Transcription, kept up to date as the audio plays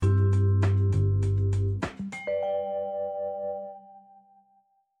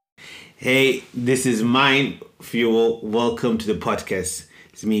Hey, this is Mind Fuel. Welcome to the podcast.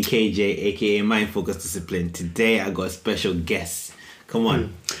 It's me, KJ, aka Mind Focus Discipline. Today I got a special guest. Come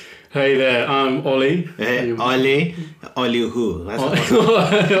on. Hey there, I'm Ollie. Hey, Ollie who? Ollie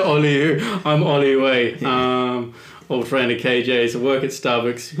who? I'm Ollie Way. Old friend of KJ's. I work at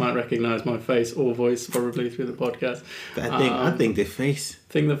Starbucks. You might recognise my face or voice probably through the podcast. I think the face.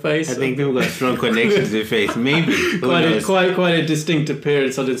 Think the face? I think people got a strong connection to the face. Maybe. Quite a distinct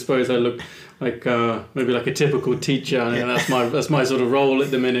appearance. I did suppose I look like maybe like a typical teacher, and that's my sort of role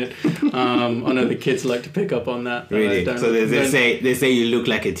at the minute. I know the kids like to pick up on that. Really? So they say you look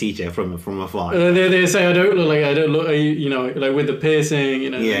like a teacher from afar. They say I don't look like with the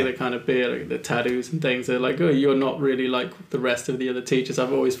piercing, the kind of beard, like the tattoos and things. They're like, oh, you're not really like the rest of the other teachers.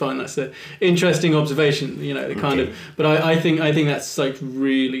 I've always found that's an interesting observation. But I think that's like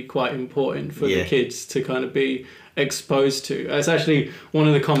really quite important for the kids to kind of be exposed to. It's actually one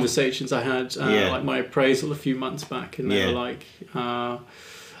of the conversations I had like my appraisal a few months back, and they were like I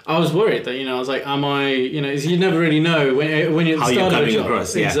was worried that I was like, am I you never really know when you're starting a job.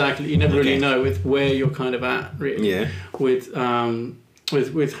 Across, exactly, you never really know with where you're kind of at really with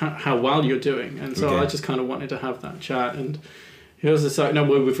how well you're doing, and so I just kind of wanted to have that chat. And here's the site. No,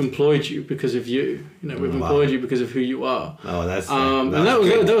 we've employed you because of you. We've employed you because of who you are. Oh, that's and that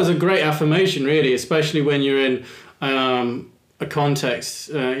was a great affirmation, really, especially when you're in a context.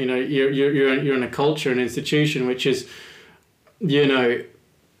 You're in a culture, an institution, which is,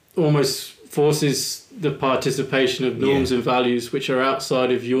 almost forces the participation of norms and values which are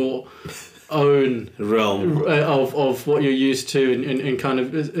outside of your own realm of what you're used to, and kind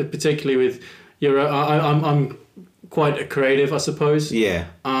of particularly with your. I'm quite a creative, I suppose. Yeah.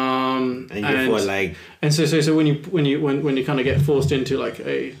 And you feel like. And so when you kind of get forced into like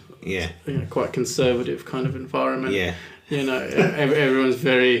a quite conservative kind of environment. Yeah. Everyone's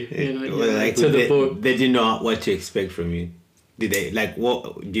very to the book. They didn't know what to expect from you. Did they? Like,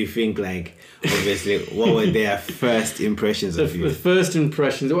 what do you think? Like, obviously, what were their first impressions of you? The first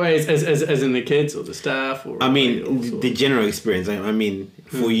impressions, as in the kids or the staff, or the general experience. I mean,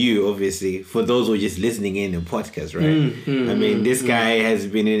 for you, obviously, for those who are just listening in the podcast, right? This guy has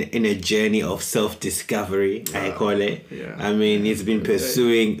been in a journey of self-discovery. I call it. Yeah. He's been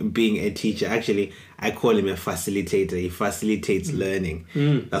pursuing being a teacher. Actually, I call him a facilitator. He facilitates learning.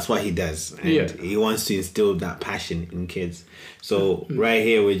 That's what he does. And he wants to instill that passion in kids. So right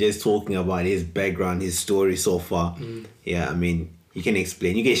here, we're just talking about his background, his story so far. Yeah, you can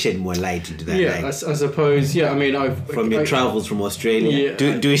explain. You can shed more light into that. Yeah, I suppose. Yeah, from your travels from Australia.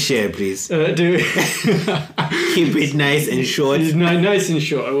 Yeah, do share, please. Do keep it nice and short. Nice and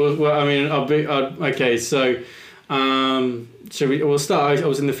short. Okay. So, we'll start. I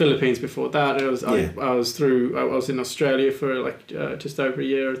was in the Philippines before that. I was in Australia for like just over a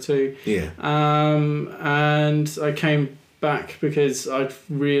year or two. Yeah. And I came back because I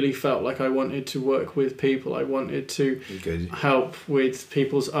really felt like I wanted to work with people. I wanted to help with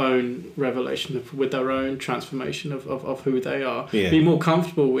people's own revelation, with their own transformation of who they are. Yeah. Be more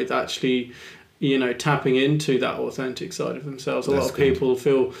comfortable with actually, tapping into that authentic side of themselves. A lot of people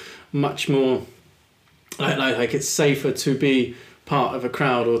feel much more like it's safer to be part of a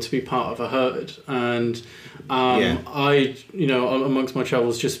crowd or to be part of a herd. And I, amongst my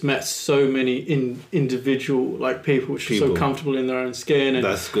travels, just met so many individual people which are so comfortable in their own skin. And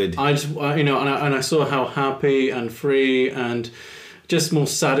that's good. I just, and I saw how happy and free and just more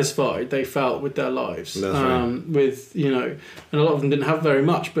satisfied they felt with their lives. That's right. With and a lot of them didn't have very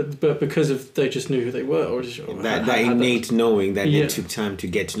much, but because of they just knew who they were, or that innate knowing that they took time to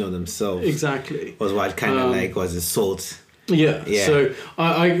get to know themselves. Exactly. Was what kind of was a salt. Yeah. So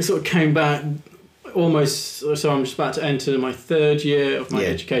I sort of came back almost. So I'm just about to enter my third year of my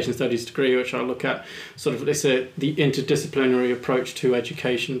education studies degree, which I look at sort of the interdisciplinary approach to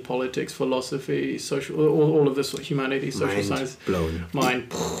education, politics, philosophy, social, all of this sort of humanities, social science. Blown.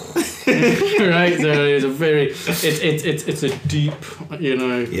 Mind. Right. So it's a very it's a deep,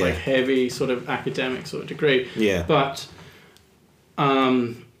 like heavy sort of academic sort of degree. Yeah. But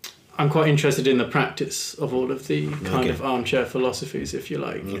I'm quite interested in the practice of all of the kind of armchair philosophies, if you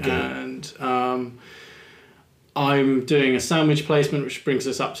like. Okay. And I'm doing a sandwich placement, which brings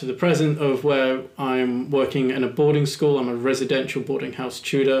us up to the present of where I'm working in a boarding school. I'm a residential boarding house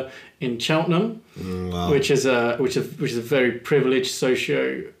tutor in Cheltenham, which is a very privileged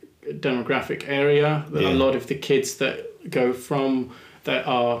socio-demographic area. Yeah. A lot of the kids that go to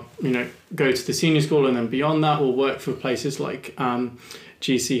the senior school and then beyond that will work for places like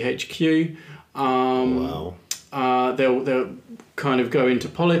GCHQ. They'll kind of go into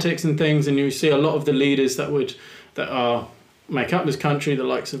politics and things, and you see a lot of the leaders that are make up this country, the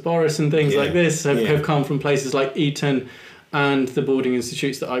likes of Boris and things like this, have come from places like Eton and the boarding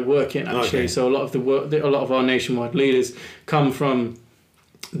institutes that I work in, actually. Okay. So a lot of our nationwide leaders come from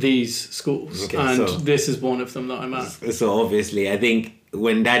these schools, and this is one of them that I'm at. So obviously, I think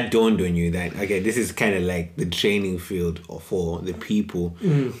when that dawned on you that, okay, this is kind of like the training field for the people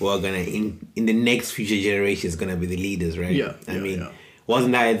who are going to, in the next future generations, going to be the leaders, right? Yeah. I mean,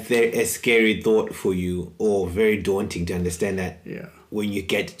 wasn't that a scary thought for you, or very daunting to understand that when you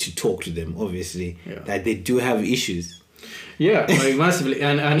get to talk to them, obviously, that they do have issues? Yeah, like massively,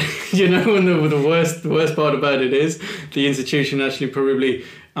 and you know, and the worst part about it is the institution actually probably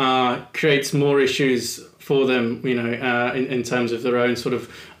creates more issues for them, you know, in terms of their own sort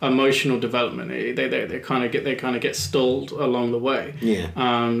of emotional development. They kind of get stalled along the way.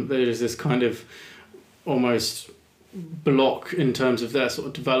 There's this kind of almost block in terms of their sort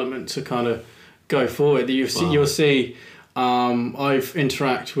of development to kind of go forward. You'll see. I've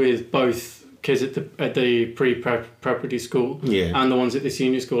interacted with both kids at the pre-preparatory school and the ones at the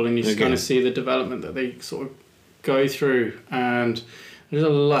senior school, and you just kind of see the development that they sort of go through, and there's a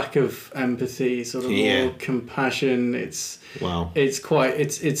lack of empathy, sort of more compassion. It's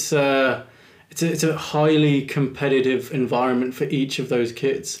a highly competitive environment for each of those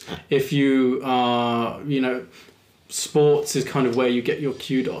kids. If you are, you know, sports is kind of where you get your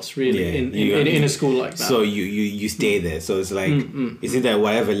kudos, really, in a school like that. So you stay there. So it's like, is it that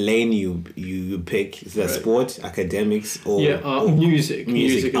whatever lane you pick, is that sport, academics, or music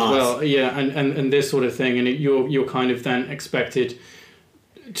as well? And this sort of thing, and you're kind of then expected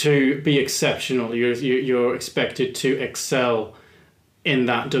to be exceptional. You're expected to excel in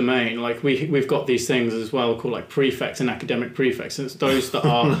that domain. Like we've got these things as well called like prefects and academic prefects, and it's those that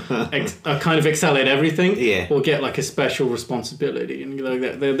are kind of excel at everything or get like a special responsibility, and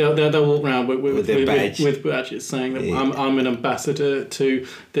like they'll walk around with badges saying that I'm an ambassador to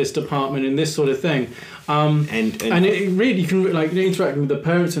this department and this sort of thing, and it really, you can like interacting with the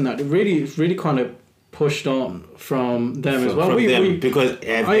parents and that, it really kind of pushed on from them as well. Because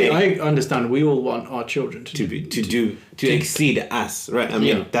I understand we all want our children to exceed us, right? I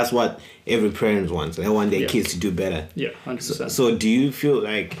mean, that's what every parent wants. They want their kids to do better. Yeah, 100%. So do you feel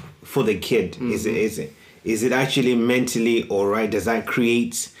like for the kid, is it actually mentally all right? Does that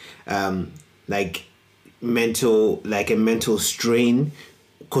create like a mental strain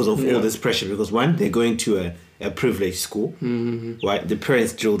because of all this pressure? Because one, they're going to a privileged school, right? The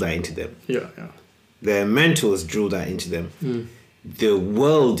parents drill that into them. Their mentors drill that into them. The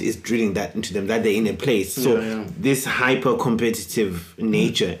world is drilling that into them, that they're in a place. So this hyper competitive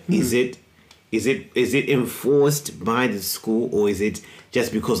nature, is it enforced by the school, or is it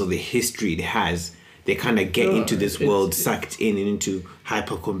just because of the history it has? They kind of get into this world, sucked in and into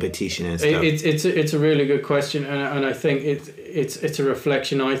hyper competition and stuff. It's a really good question, and I think it's a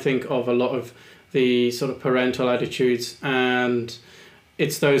reflection, I think, of a lot of the sort of parental attitudes, and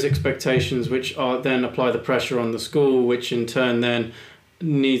it's those expectations which are then apply the pressure on the school, which in turn then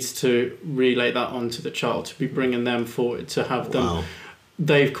needs to relay that onto the child to be bringing them forward, to have them. Wow.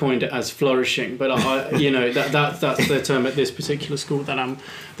 They've coined it as flourishing, but that's the term at this particular school that I'm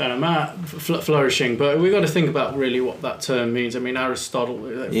at, flourishing. But we've got to think about really what that term means. I mean, Aristotle,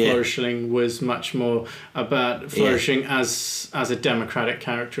 flourishing was much more about flourishing as a democratic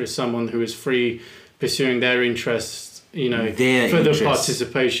character, as someone who is free, pursuing their interests. You know, the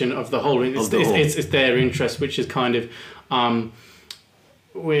participation of the whole. It's their interest, which is kind of,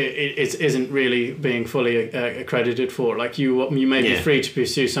 it isn't really being fully accredited for. Like you may be free to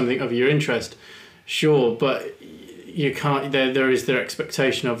pursue something of your interest, sure, but you can't. There is their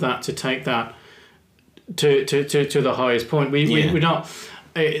expectation of that to take that to the highest point. We're not.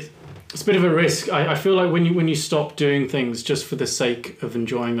 It's a bit of a risk. I feel like when you stop doing things just for the sake of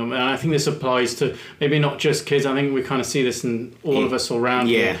enjoying them, and I think this applies to maybe not just kids. I think we kind of see this in all of us around.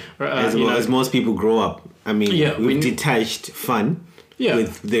 Yeah, as most people grow up. I mean, we've detached fun.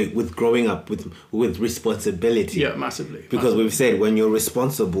 With growing up with responsibility. Yeah, massively. Because we've said when you're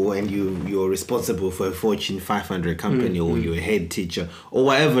responsible and you're responsible for a Fortune 500 company or you're a head teacher or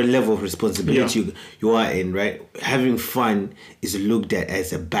whatever level of responsibility you are in, right? Having fun is looked at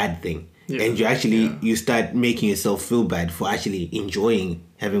as a bad thing. Yeah. And you start making yourself feel bad for actually enjoying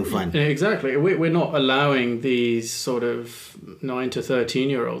having fun. Exactly. We're not allowing these sort of 9 to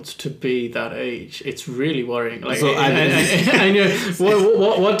 13-year-olds to be that age. It's really worrying. Like, so I know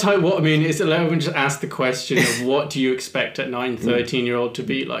what type. What I mean is, let me just ask the question of what do you expect a 9, 13-year-old to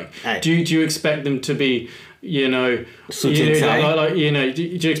be like? Do you expect them to be, suit and tie? Do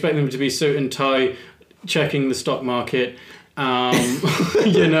you expect them to be suit and tie, checking the stock market?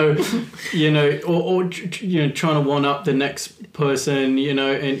 or trying to one up the next person,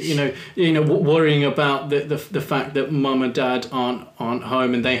 and worrying about the fact that mum and dad aren't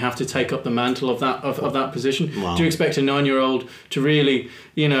home and they have to take up the mantle of that position. Wow. Do you expect a 9-year-old to really,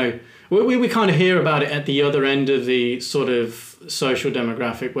 we kind of hear about it at the other end of the sort of social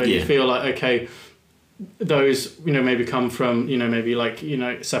demographic where you feel like, okay, those maybe come from maybe like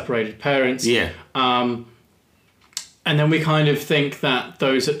separated parents, and then we kind of think that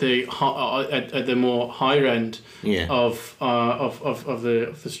those at the more higher end of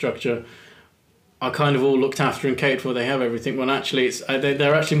the structure are kind of all looked after and catered for. They have everything. When actually it's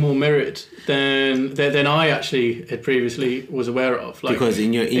they're actually more mirrored than I actually had previously was aware of. Like, because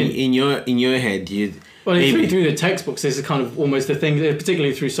in your head you. Well, through the textbooks, this is kind of almost the thing,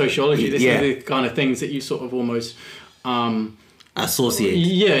 particularly through sociology. This is the kind of things that you sort of almost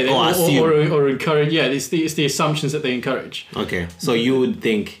associate, or encourage. Yeah, it's the assumptions that they encourage. Okay, so you would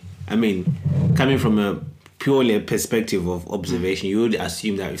think, coming from a purely a perspective of observation, you would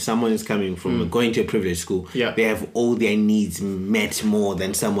assume that if someone is coming from going to a privileged school, they have all their needs met more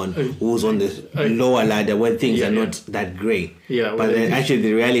than someone who's on the lower ladder where things are not that great. Yeah, but then actually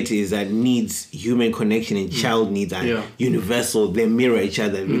the reality is that needs, human connection and child needs are universal. They mirror each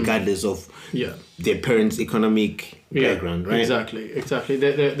other regardless of their parents' economic background, right? Exactly.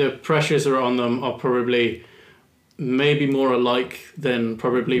 The pressures are on them are probably maybe more alike than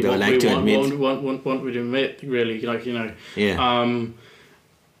probably what we want to admit, really,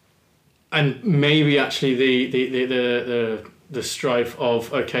 and maybe actually the strife of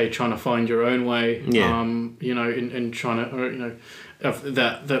trying to find your own way, in trying to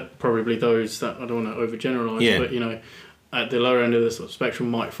that probably those that I don't want to overgeneralize, but at the lower end of the sort of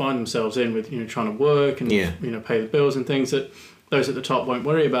spectrum might find themselves in with trying to work and pay the bills and things that those at the top won't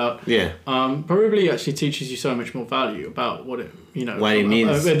worry about. Probably actually teaches you so much more value about what it what it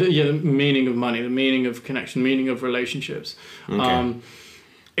means. The meaning of money, the meaning of connection, meaning of relationships.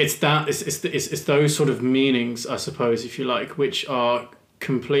 It's those sort of meanings, I suppose, if you like, which are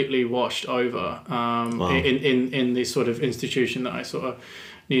completely washed over in this sort of institution that I sort of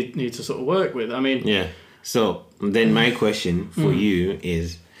need to sort of work with. So then my question for you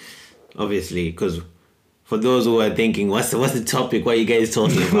is, obviously, because for those who are thinking, what's the topic? What are you guys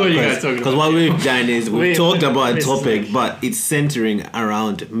talking about? Because what we've done is we've talked about a topic, but it's centering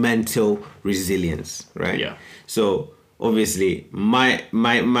around mental resilience, right? Yeah. So obviously, I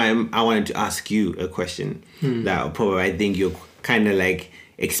wanted to ask you a question that probably I think you're kind of like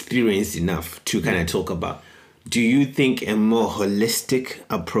experienced enough to kind of talk about. Do you think a more holistic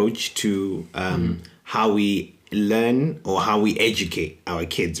approach to how we learn or how we educate our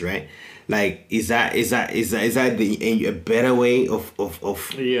kids, right? Like, is that a better way of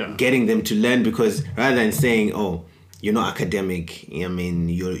getting them to learn? Because rather than saying, oh, you're not academic,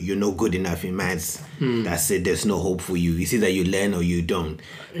 you're not good enough in maths, that's it, there's no hope for you. It's either you learn or you don't.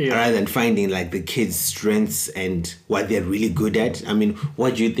 Rather than finding like the kids' strengths and what they're really good at.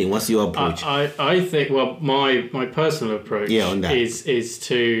 What do you think? What's your approach? I think, well, my personal approach on that is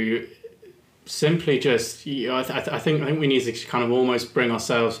to simply just, I think we need to kind of almost bring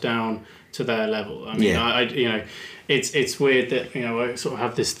ourselves down to their level. It's weird that I sort of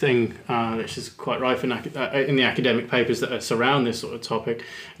have this thing which is quite rife in the academic papers that surround this sort of topic,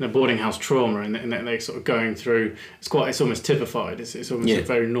 and the boarding house trauma, and they're sort of going through. It's almost typified. It's almost a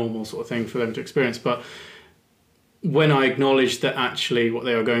very normal sort of thing for them to experience. But when I acknowledge that actually what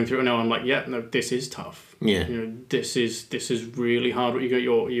they are going through, I'm like, this is tough. This is really hard. What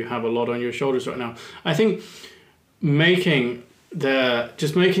you have a lot on your shoulders right now. I think making their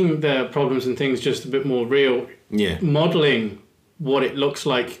problems and things just a bit more real. Modeling what it looks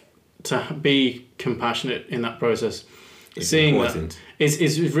like to be compassionate in that process. Seeing important. That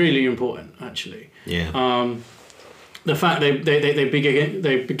is really important, actually. The fact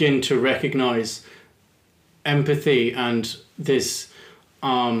they begin to recognize empathy and this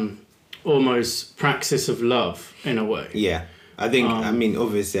almost praxis of love in a way. I think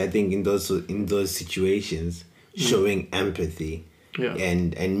obviously I think in those situations showing empathy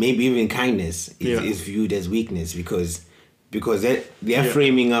and maybe even kindness is viewed as weakness because they're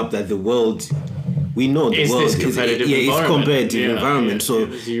framing up that the world, we know the world is competitive environment. So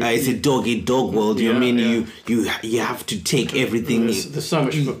it's a dog world. You have to take everything. There's so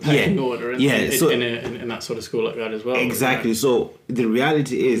much of a pecking order in that sort of school like that as well. Exactly. Right? So the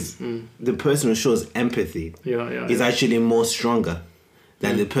reality is the person who shows empathy is actually more stronger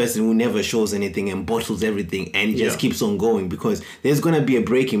than the person who never shows anything and bottles everything and just keeps on going, because there's going to be a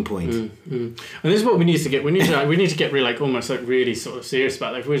breaking point. And this is what we need to get. We need to get really, like, almost like really sort of serious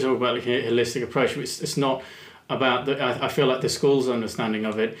about. Like, if we talk about like a holistic approach, it's not about I feel like the school's understanding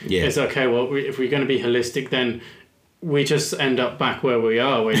of it is, okay, well, if we're going to be holistic, then we just end up back where we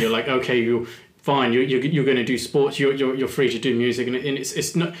are, where you're like, okay, you're going to do sports, you're free to do music, and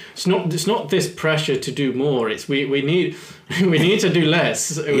it's not this pressure to do more. It's we need to do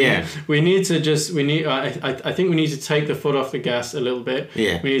less. We need to I think we need to take the foot off the gas a little bit.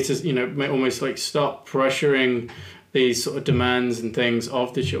 We need to almost like stop pressuring these sort of demands and things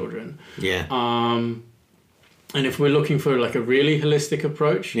of the children. And if we're looking for like a really holistic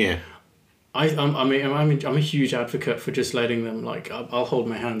approach, I'm a huge advocate for just letting them, like, I'll hold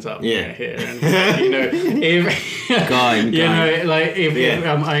my hands up here, and if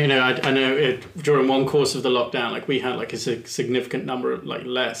I know during one course of the lockdown, like we had like a significant number of like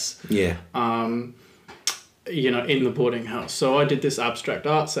less in the boarding house. So I did this abstract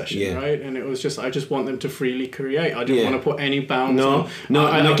art session, right? And it was just, I just want them to freely create. I didn't want to put any bounds on.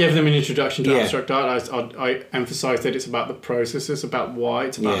 I gave them an introduction to abstract art. I emphasized that it's about the process, it's about why,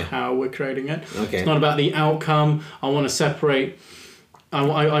 it's about how we're creating it. It's not about the outcome. I want to separate. No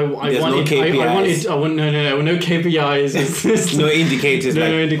KPIs. No indicators.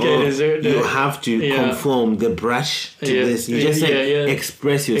 No indicators. You have to conform the brush to this. You just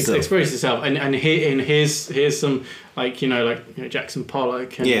express yourself. Express yourself. And here's some Jackson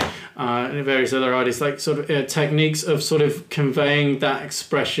Pollock and various other artists, like sort of techniques of sort of conveying that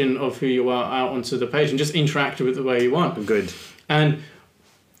expression of who you are out onto the page and just interact with it the way you want. Good. And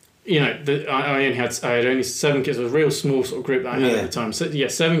I had only 7 kids. It was a real small sort of group that I had at the time. So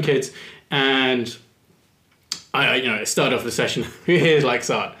 7 kids, and I started off the session. Who here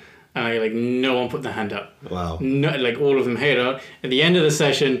likes art? And no one put their hand up. Wow. No, like all of them hated art. At the end of the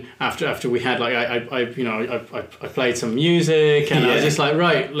session, after we had I played some music, and I was just like,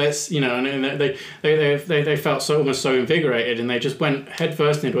 right, let's and they felt almost so invigorated, and they just went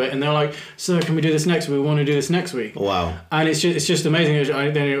headfirst into it, and they're like, sir, can we do this next week? We want to do this next week. Wow. And it's just amazing.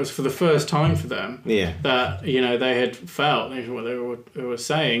 It was for the first time for them that they had felt what they were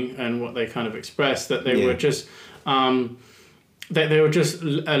saying and what they kind of expressed, that they were just they were just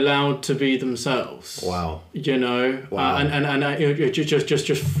allowed to be themselves. Wow. Wow. And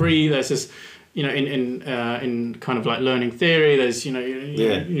just free. There's this, in kind of like learning theory. There's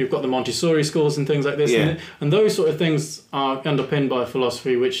you've got the Montessori schools and things like this, and those sort of things are underpinned by a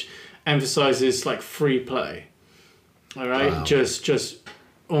philosophy which emphasizes like free play. All right, wow. just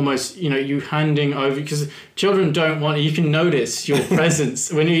almost you handing over, because children don't want. You can notice your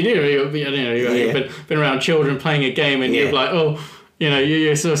presence when you've been around children playing a game, and you're like,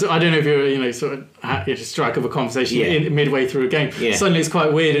 you're so I don't know if you're strike of a conversation midway through a game. Suddenly it's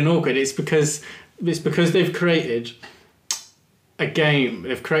quite weird and awkward. It's because they've created a game.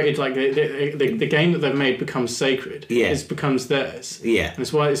 They've created like the game that they've made becomes sacred. It becomes theirs. And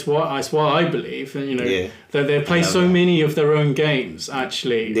it's why I believe that they play so many of their own games.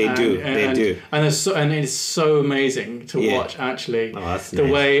 Actually, they do. And it's so amazing to watch. Actually, the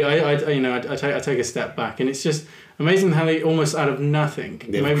way I take a step back, and it's just amazing how they almost out of nothing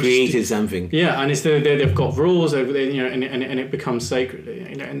they've created something. And it's they've got rules over there, and it becomes sacred.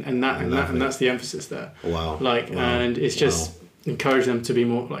 And that's the emphasis there. Wow. And it's just. Encourage them to be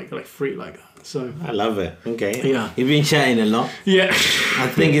more like free like that. So I love it. Okay. Yeah. You've been chatting a lot. Yeah. I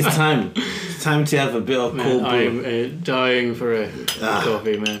think it's time. It's time to have a bit of cold brew. I am dying for a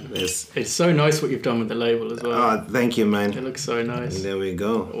coffee, man. It's so nice what you've done with the label as well. Oh, thank you, man. It looks so nice. And there we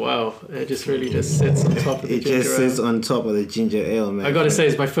go. Wow. It just really sits on top of the ginger ale. It just sits on top of the ginger ale, man. I got to say,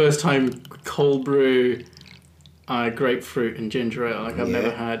 it's my first time cold brew grapefruit and ginger ale. I've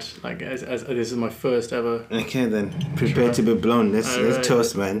never had as this is my first ever. Okay, then prepare to be blown. Let's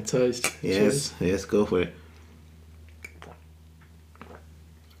toast, man. Toast. Yes, go for it.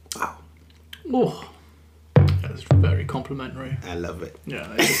 Wow. Oh, that's very complimentary. I love it. Yeah,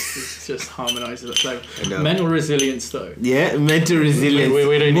 it just harmonises the flavour. Mental resilience, though. Yeah, mental resilience.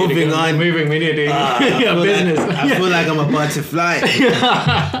 We don't moving on. We need to business. I feel like I'm about to fly.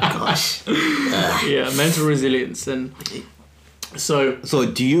 Gosh. Mental resilience, and so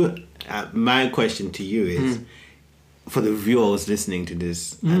do you? My question to you is, for the viewers listening to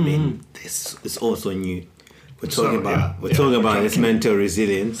this, I mean, this is also new. We're talking about this mental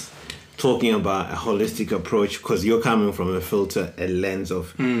resilience. Talking about a holistic approach, because you're coming from a filter, a lens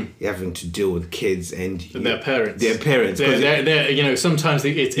of having to deal with kids and their parents. They're sometimes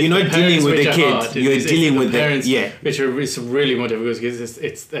you're not dealing with the kids. You're dealing with the parents, which are really more difficult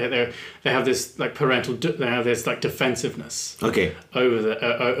because they have this like parental. They have this like defensiveness. Okay. Over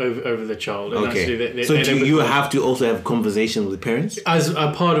the child. And okay. So do you have to also have conversations with parents as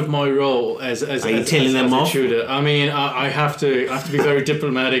a part of my role as telling them off? Tutor. I mean, I have to be very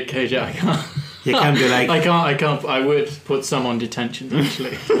diplomatic, KJ. You can't be like... I can't. I would put some on detention,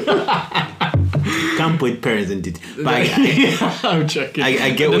 actually. Can't put parents in detention. I'm joking.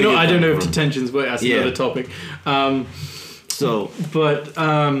 I get what you're I don't know if from. detention's work. That's another topic.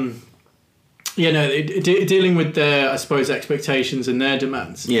 Dealing with their, I suppose, expectations and their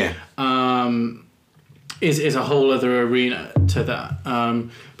demands. Yeah. Is a whole other arena to that.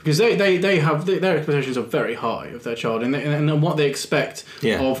 Because they have their expectations are very high of their child and what they expect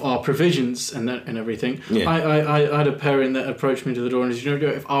of our provisions and everything. Yeah. I had a parent that approached me to the door and said,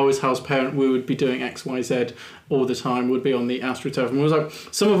 if I was house parent, we would be doing X, Y, Z all the time. Would be on the AstroTurf. And it was like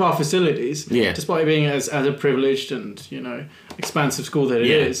some of our facilities, despite being as a privileged and expansive school that it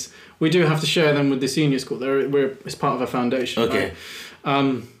is, we do have to share them with the senior school. It's part of our foundation. Okay.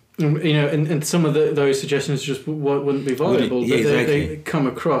 Right? And some of those suggestions just wouldn't be viable, but they come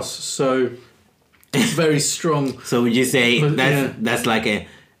across so very strong. So would you say that's like an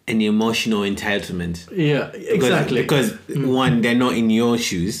emotional entitlement? Yeah, exactly. Because one, they're not in your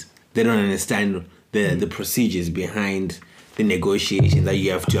shoes. They don't understand the procedures behind the negotiations that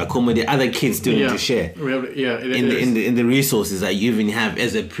you have to accommodate other kids still need to share. In the resources that you even have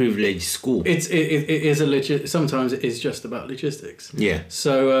as a privileged school. It is sometimes it is just about logistics. Yeah.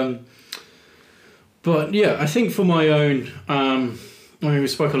 So, I think for my own, we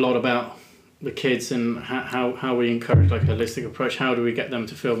spoke a lot about the kids and how we encourage like a holistic approach. How do we get them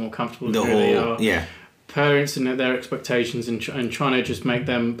to feel more comfortable with who they are? Yeah. Parents and their expectations and trying to just make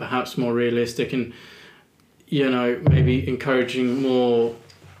them perhaps more realistic and maybe encouraging more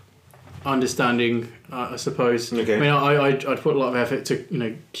understanding, I suppose. Okay. I mean, I'd put a lot of effort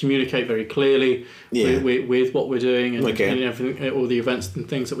to, communicate very clearly with what we're doing and everything, all the events and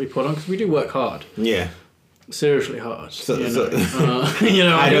things that we put on, because we do work hard. Yeah. Seriously hard. I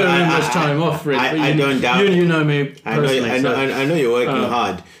don't have much time off, really. I don't doubt. You know me personally. I know you're working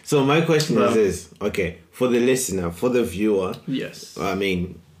hard. So my question is this, okay, for the listener, for the viewer. Yes. I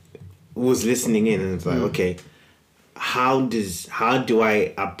mean, who's listening in and it's like, okay, how do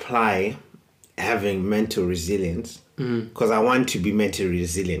I apply having mental resilience? Because I want to be mentally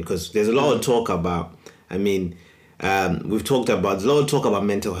resilient, because there's a lot of talk about, there's a lot of talk about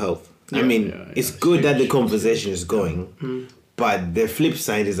mental health. It's good that the conversation is going, but the flip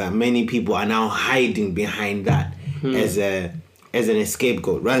side is that many people are now hiding behind that as an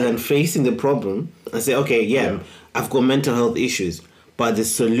scapegoat, rather than facing the problem and say, okay, I've got mental health issues, but the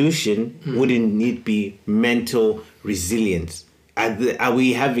solution wouldn't need be mental resilience. Are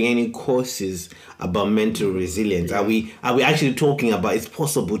we having any courses about mental resilience? Are we actually talking about it's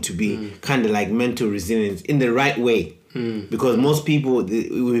possible to be kind of like mental resilience in the right way? Because most people,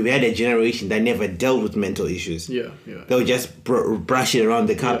 we've had a generation that never dealt with mental issues. They'll just brush it around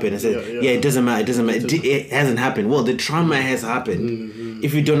the carpet and say, it doesn't matter. It hasn't happened. Well, the trauma has happened.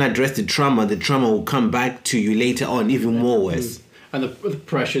 If you don't address the trauma will come back to you later on, even more worse. And the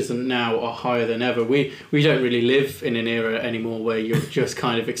pressures now are higher than ever. We don't really live in an era anymore where you're just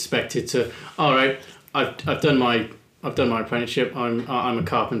kind of expected to, all right, I've done my apprenticeship. I'm a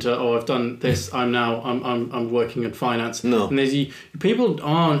carpenter. Or I've done this. I'm working in finance. No, and people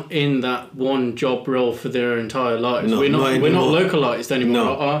aren't in that one job role for their entire lives. No, we're not localized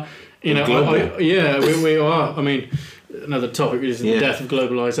anymore. No. We are. I mean, another topic is the death of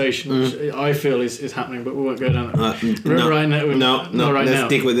globalization, which I feel is happening, but we won't go down that. Right now. Let's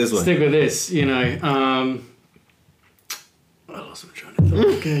stick with this one. Stick with this. I lost my train of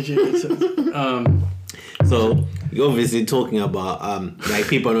thought. So you're obviously talking about like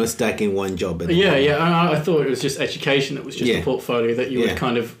people are not stuck in one job. I thought it was just education. That was just a portfolio that you would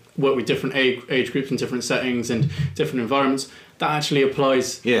kind of work with different age groups and different settings and different environments. That actually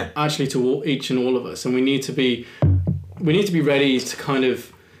applies actually to each and all of us, and we need to be ready to kind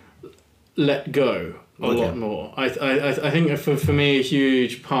of let go a lot more. I think for me a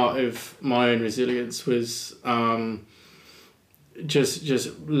huge part of my own resilience was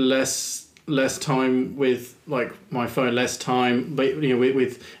just less time with like my phone, less time, but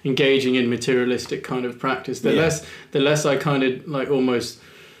with engaging in materialistic kind of practice. The less I kind of like almost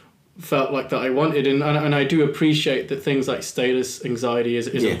felt like that I wanted, and I do appreciate that things like status anxiety is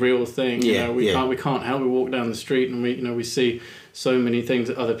a real thing. We can't help. We walk down the street and we see so many things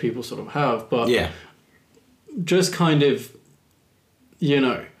that other people sort of have, but just kind of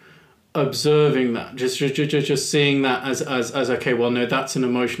observing that, just seeing that as okay, well, no, that's an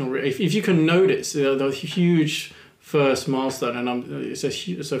emotional. If you can notice the huge first milestone, and it's a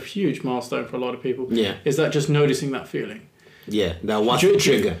huge milestone for a lot of people. Is that just noticing that feeling? That was the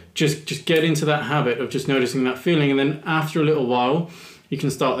trigger. Just get into that habit of just noticing that feeling, and then after a little while, you can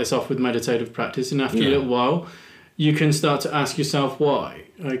start this off with meditative practice, and after a little while, you can start to ask yourself why.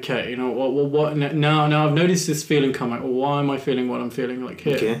 Okay, what now I've noticed this feeling coming. Well, why am I feeling what I'm feeling like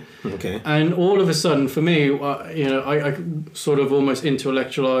here? Okay. And all of a sudden, for me, I sort of almost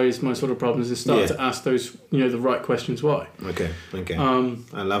intellectualize my sort of problems and start to ask those, the right questions. Why? Okay.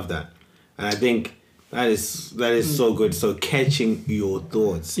 I love that, and I think that is so good. So catching your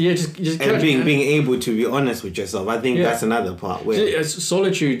thoughts, just and being able to be honest with yourself. I think that's another part where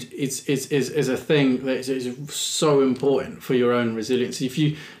solitude is a thing that is so important for your own resilience. If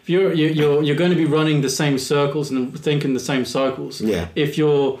you're going to be running the same circles and thinking the same cycles. Yeah. If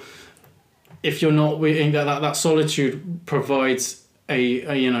you're not, that solitude provides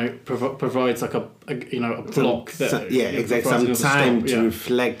provides like a block exactly, some time to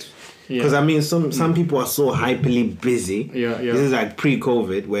reflect. Because some people are so hyperly busy. This is like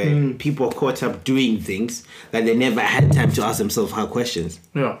pre-COVID where people are caught up doing things that they never had time to ask themselves hard questions.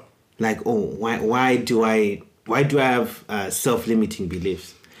 Yeah. Like, why do I have self-limiting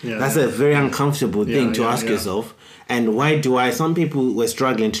beliefs? Yeah. That's a very uncomfortable thing to ask yourself. And some people were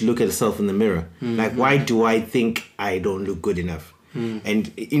struggling to look at themselves in the mirror. Like, why do I think I don't look good enough?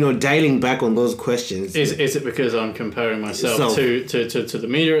 And dialing back on those questions, is it because I'm comparing myself to the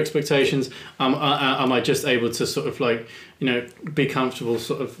media expectations? Am I just able to sort of like be comfortable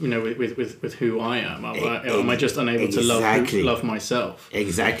sort of with who I am? Am I just unable to love myself?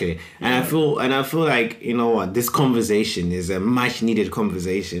 Exactly. And I feel like this conversation is a much needed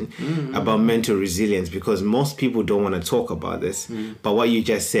conversation about mental resilience, because most people don't want to talk about this. But what you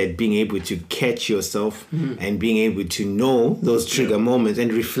just said, being able to catch yourself and being able to know those trigger moments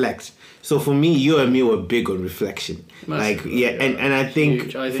and reflect. So for me, you and me were big on reflection. And I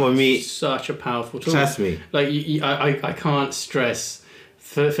think for me, it's such a powerful tool. Trust me. Like I can't stress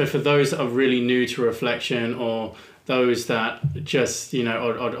for those that are really new to reflection, or those that just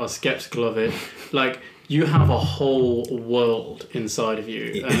are skeptical of it. Like, you have a whole world inside of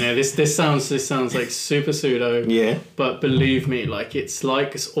you. And this sounds like super pseudo. Yeah. But believe me,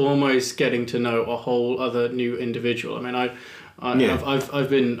 it's almost getting to know a whole other new individual. I mean, I've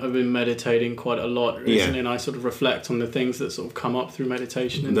been meditating quite a lot recently, and I sort of reflect on the things that sort of come up through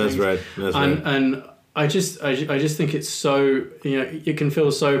meditation. And That's right. And I just think it's so, it can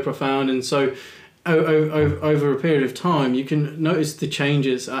feel so profound, and so over a period of time you can notice the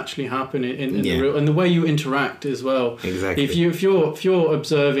changes actually happen in the real, and the way you interact as well. Exactly. If you're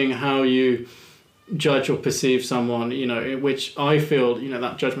observing how you judge or perceive someone, which I feel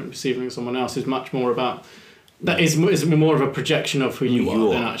that judgment perceiving someone else is much more about. That is more of a projection of who you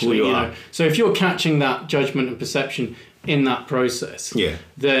are than actually, So if you're catching that judgment and perception in that process,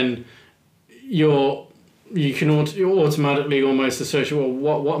 then you can automatically almost associate,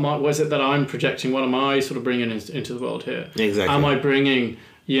 well, what is it that I'm projecting? What am I sort of bringing into the world here? Exactly. Am I bringing,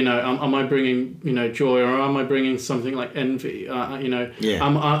 am I bringing, joy, or am I bringing something like envy?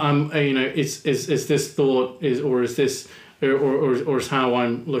 Is this thought or is how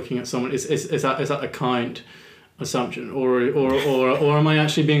I'm looking at someone? Is that a kind assumption, or am I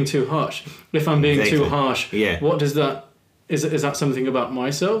actually being too harsh? If I'm being too harsh, what does that is that something about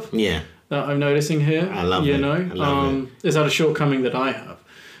myself that I'm noticing here? I love it. Is that a shortcoming that I have?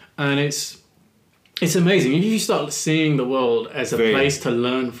 And it's amazing if you start seeing the world as a place to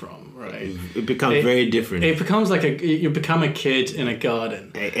learn from, right? It becomes very different. It becomes like you become a kid in a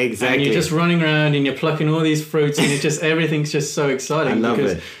garden. Exactly. And you're just running around and you're plucking all these fruits, and everything's just so exciting. I love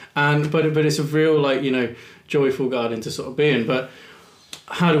it. But it's a real joyful garden to sort of be in. But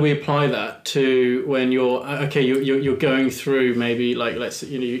how do we apply that to when you're going through, maybe let's say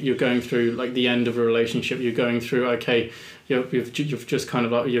you're going through the end of a relationship, you're going through you've just kind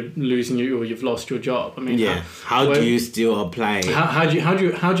of you're losing or you've lost your job. I mean, how do you still apply? How do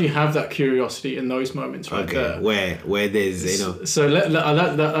you have that curiosity in those moments there? Where there's So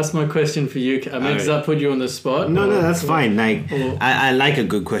that's my question for you. I mean, does that put you on the spot? No, that's fine. I like a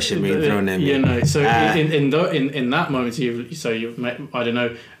good question being thrown at me. So in that moment, you've met, I don't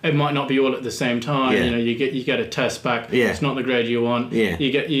know, it might not be all at the same time. You get a test back. It's not the grade you want.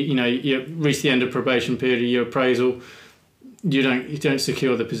 You get you reach the end of probation period, your appraisal. You don't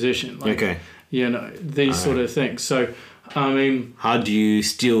secure the position. These sort of things. So, I mean, how do you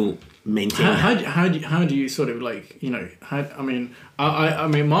still maintain? How do you sort of I mean,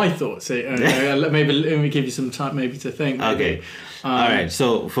 my thoughts. Maybe let me give you some time, maybe to think. Okay. All right.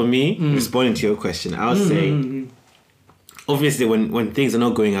 So for me, responding to your question, I'll say, obviously, when things are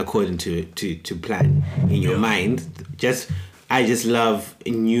not going according to plan in your mind, just I just love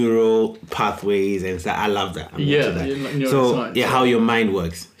neural pathways and stuff. I love that. I'm into that. So how your mind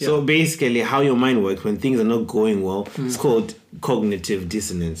works. Yeah. So basically, how your mind works when things are not going well, it's called cognitive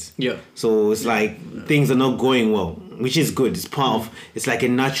dissonance. Yeah. So it's like things are not going well, which is good. It's part of. It's like a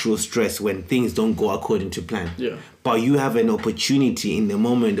natural stress when things don't go according to plan. Yeah. But you have an opportunity in the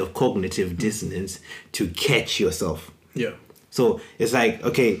moment of cognitive dissonance to catch yourself. Yeah. So it's like,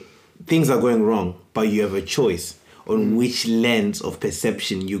 okay, things are going wrong, but you have a choice on which lens of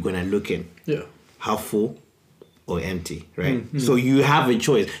perception you're going to look in. Yeah. How full or empty, right? So you have a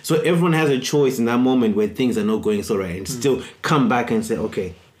choice. So everyone has a choice in that moment when things are not going so right, and still come back and say,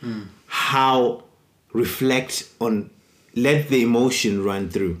 okay, how reflect on, let the emotion run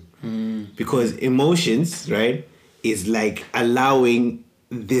through. Because emotions, right, is like allowing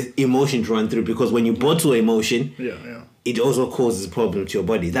the emotion to run through, because when you bottle emotion, it also causes problem to your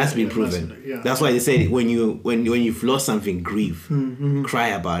body. That's been proven. Yeah. That's why they say when you've lost something, grieve, cry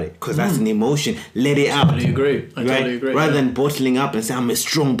about it, because that's an emotion. Let it out. I agree. Totally agree. Rather than bottling up and say, I'm a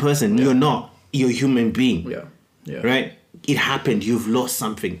strong person. You're not. You're a human being. Yeah. Right? It happened. You've lost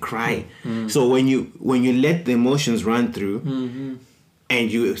something. Cry. So when you let the emotions run through,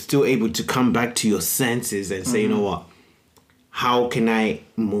 and you're still able to come back to your senses and say, you know what? How can I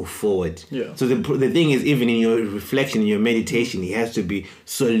move forward? Yeah. So the thing is, even in your reflection, in your meditation, it has to be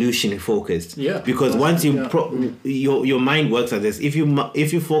solution focused. Yeah. Because once you your mind works like this. If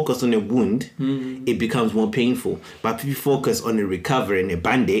you focus on a wound, it becomes more painful. But if you focus on a recovery and a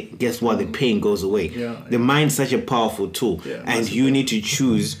band-aid, guess what? The pain goes away. The mind's such a powerful tool, and you need to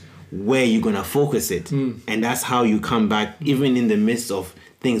choose where you're gonna focus it, and that's how you come back. Even in the midst of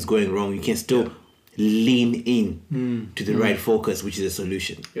things going wrong, you can still lean in to the right focus, which is a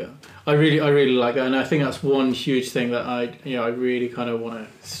solution. Yeah, I really like that, and I think that's one huge thing that I really kind of want to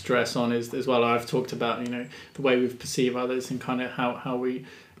stress on is as well. I've talked about the way we perceive others and kind of how we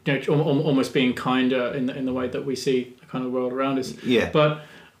almost being kinder in the way that we see the kind of world around us. Yeah, but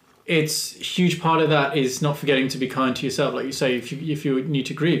it's a huge part of that is not forgetting to be kind to yourself. Like you say, if you need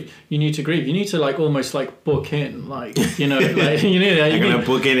to grieve, you need to grieve. You need to like almost like book in, like I'm gonna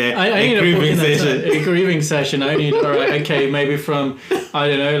book in a grieving session. A grieving session. I need maybe from I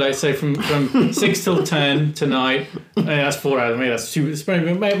don't know, like say from 6 till 10 tonight. That's 4 hours. Maybe that's too.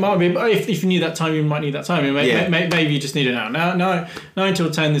 Might be. If you need that time, you might need that time. Maybe you just need an hour. Now 9 till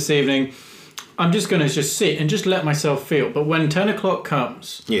 10 this evening. I'm just going to just sit and just let myself feel. But when 10 o'clock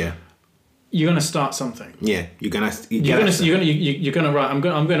comes, you're going to start something. Yeah, you're going to write. I'm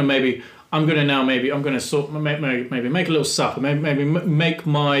going to sort maybe make a little supper. Maybe make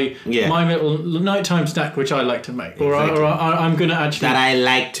my little nighttime snack, which I like to make, or I'm going to actually that I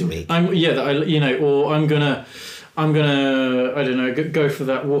like to make. I'm gonna I don't know, go for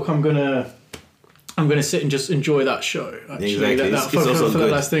that walk. I'm gonna sit and just enjoy that show. Actually, exactly. For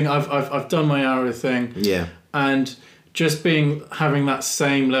that last thing, I've done my hour thing. Yeah, and just having that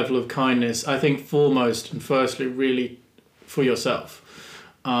same level of kindness, I think foremost and firstly, really for yourself.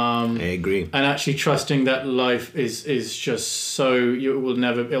 I agree. And actually trusting that life is just so it'll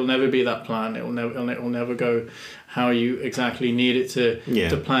never be that plan. It'll never go how you exactly need it to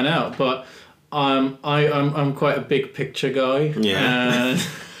plan out. But I'm quite a big picture guy. Yeah.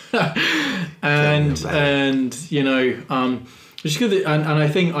 And just because and I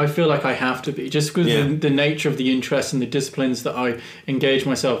feel like I have to be just because the nature of the interests and the disciplines that I engage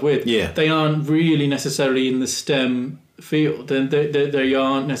myself with, they aren't really necessarily in the STEM field. They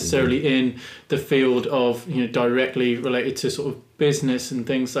aren't necessarily in the field of directly related to sort of business and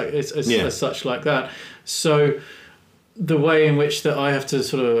things like as such like that. So the way in which that I have to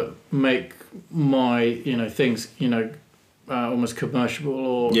sort of make my things almost commercial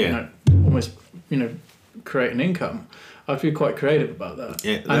or almost create an income, I have to be quite creative about that.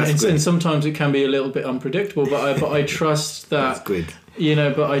 Yeah, that's good. And sometimes it can be a little bit unpredictable, but I trust that. That's good.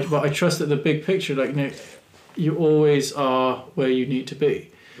 But I trust that the big picture, you always are where you need to be.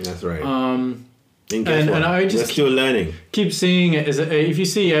 That's right. And I just we're still learning. Keep seeing it as if you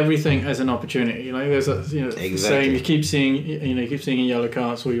see everything as an opportunity. There's a saying, you keep seeing a yellow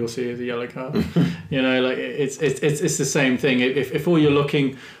car, so all you'll see is a yellow car. It's the same thing. If all you're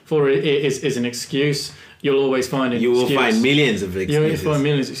looking for is an excuse, you'll always find an excuse. You will find millions of excuses. You'll find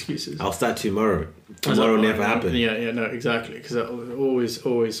millions of excuses. I'll start tomorrow. Tomorrow never happened. Yeah, no, exactly, because that will always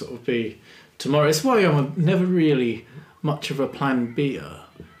sort of be tomorrow. It's why I'm never really much of a plan B-er.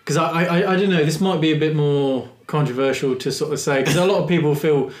 Because I don't know, this might be a bit more controversial to sort of say, because a lot of people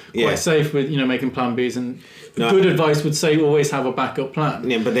feel quite safe with making plan Bs, and good advice would say always have a backup plan.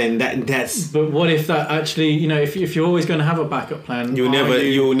 Yeah, but then that's. But what if that actually, if you're always going to have a backup plan,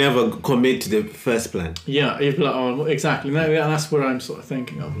 you'll never commit to the first plan. Yeah, you'd be like, oh, exactly. That's what I'm sort of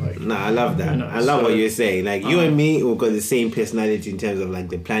thinking of. Like, I love that. I love what you're saying. Like you and me, we've got the same personality in terms of like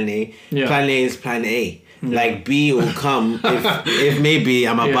the plan A. Yeah. Plan A is plan A. Like B will come if maybe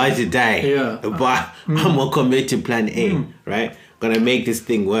I'm about to die, but I'm gonna commit to plan A, right? Gonna make this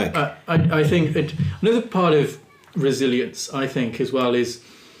thing work. I think another part of resilience, I think as well, is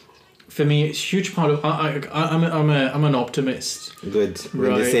for me it's a huge part of. I'm an optimist. Good, we're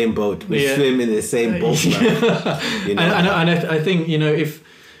in the same boat. We swim in the same boat. And I think if.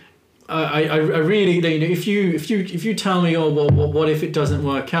 I really, if you tell me, oh well, what if it doesn't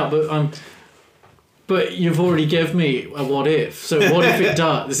work out? But you've already given me a what if. So what if it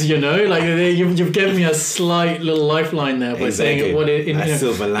does? Like you've given me a slight little lifeline there by saying what if.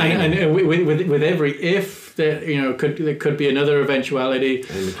 Silver lining. And with every if, there could be another eventuality.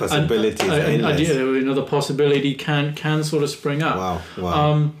 And the possibilities. Another possibility can sort of spring up.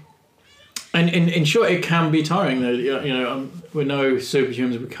 Wow. And in short, it can be tiring. We're no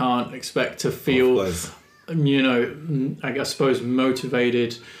superhumans. We can't expect to feel, I suppose,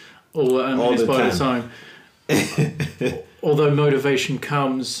 motivated all the time. Although motivation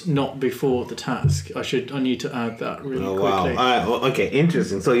comes not before the task. I need to add that really quickly. Wow. All right. Well, okay.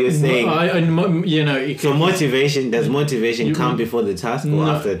 Interesting. So you're saying does motivation come before the task or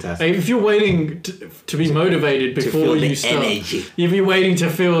after the task? If you're waiting to be motivated before you start, energy. If you're waiting to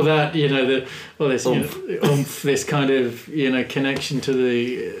feel that this kind of connection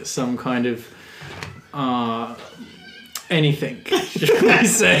to some kind of anything. Should I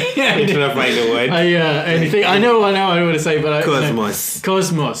say? I'm trying to find a word. Anything. I know what I want to say, but cosmos.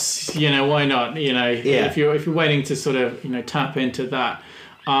 Cosmos. Why not? If you're waiting to sort of tap into that,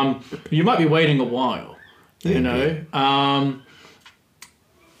 you might be waiting a while.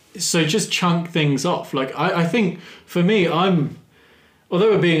 So just chunk things off. Like I think for me,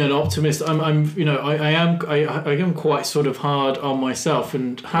 although being an optimist, I am quite sort of hard on myself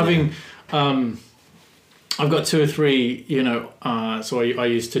and having. I've got 2 or 3, so I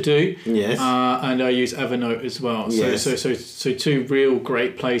used to do. Yes. And I use Evernote as well. Yes. So 2 real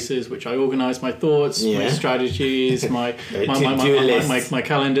great places which I organise my thoughts, my strategies, my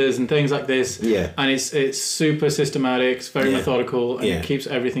calendars and things like this. Yeah. And it's super systematic, it's very methodical, and it keeps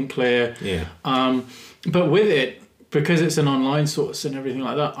everything clear. Yeah. But with it, because it's an online source and everything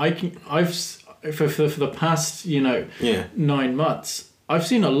like that, for the past 9 months. I've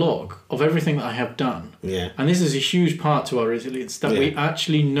seen a log of everything that I have done. Yeah. And this is a huge part to our resilience, that we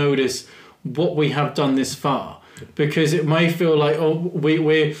actually notice what we have done this far. Because it may feel like,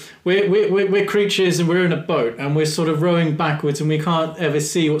 we're creatures and we're in a boat and we're sort of rowing backwards and we can't ever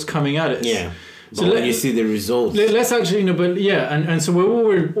see what's coming at us. Yeah. But when you see the results. Let's actually, and so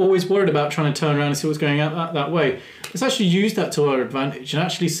we're always worried about trying to turn around and see what's going out that way. Let's actually use that to our advantage and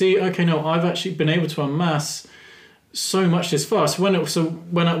actually see, I've actually been able to amass so much this far. So when I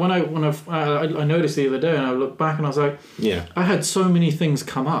noticed the other day and I looked back and I was like, I had so many things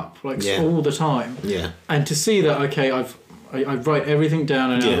come up all the time. Yeah. And to see that, I write everything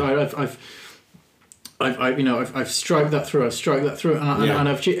down and I've striked that through. And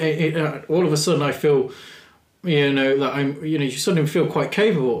I've all of a sudden I feel. That I'm. You suddenly feel quite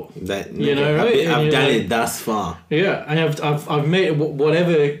capable. Right? I've done it thus far. Yeah, and I've made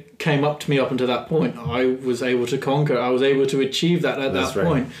whatever came up to me up until that point. I was able to conquer. I was able to achieve that at that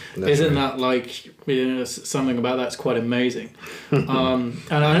point. Isn't that like something about that's quite amazing? And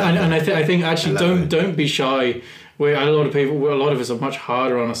I think actually don't be shy. A lot of us are much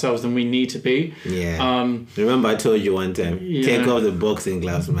harder on ourselves than we need to be. Yeah. Remember I told you one time, take off the boxing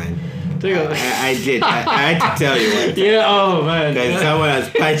gloves, man. I did. I had to tell you one time. Yeah, oh man. Because someone was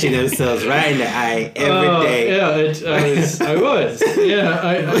punching themselves right in the eye every day. Yeah, I was.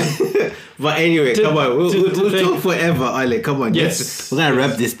 Yeah, But anyway, come on. We'll talk forever, Ole. Come on. Yes. We're going to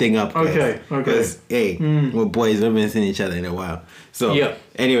wrap this thing up. Okay. Because, hey, we're boys. We haven't seen each other in a while. So,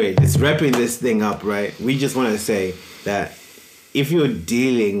 anyway, just wrapping this thing up, right? We just want to say that if you're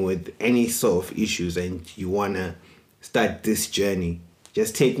dealing with any sort of issues and you want to start this journey,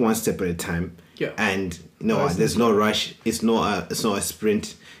 just take one step at a time. Yeah. And there's no rush. It's not a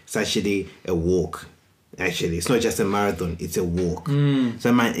sprint. It's actually a walk. Actually, it's not just a marathon. It's a walk.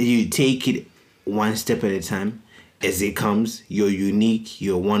 So you take it one step at a time. As it comes, you're unique.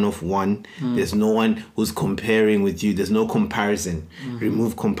 You're one of one. There's no one who's comparing with you. There's no comparison.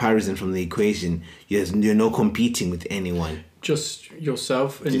 Remove comparison from the equation. You're not competing with anyone. Just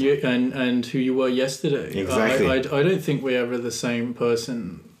yourself and you and who you were yesterday. Exactly. I don't think we're ever the same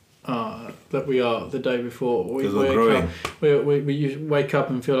person that we are the day before. We wake up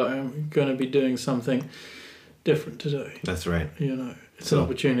and feel like I'm going to be doing something different today. That's right. It's an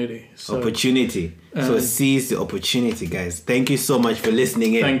opportunity. Opportunity. So seize the opportunity, guys. Thank you so much for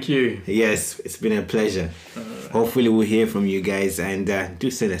listening in. Thank you. Yes, it's been a pleasure. Hopefully we'll hear from you guys, and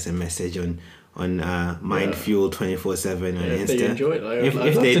do send us a message on Mindfuel 24/7 on Insta. If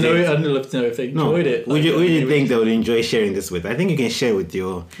they enjoy it, I'd love to know if they enjoyed it. Who do you think they would enjoy sharing this with? I think you can share with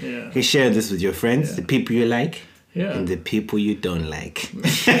you can share this with your friends, the people you like, and the people you don't like.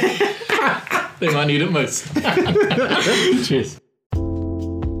 They might need it most. Cheers.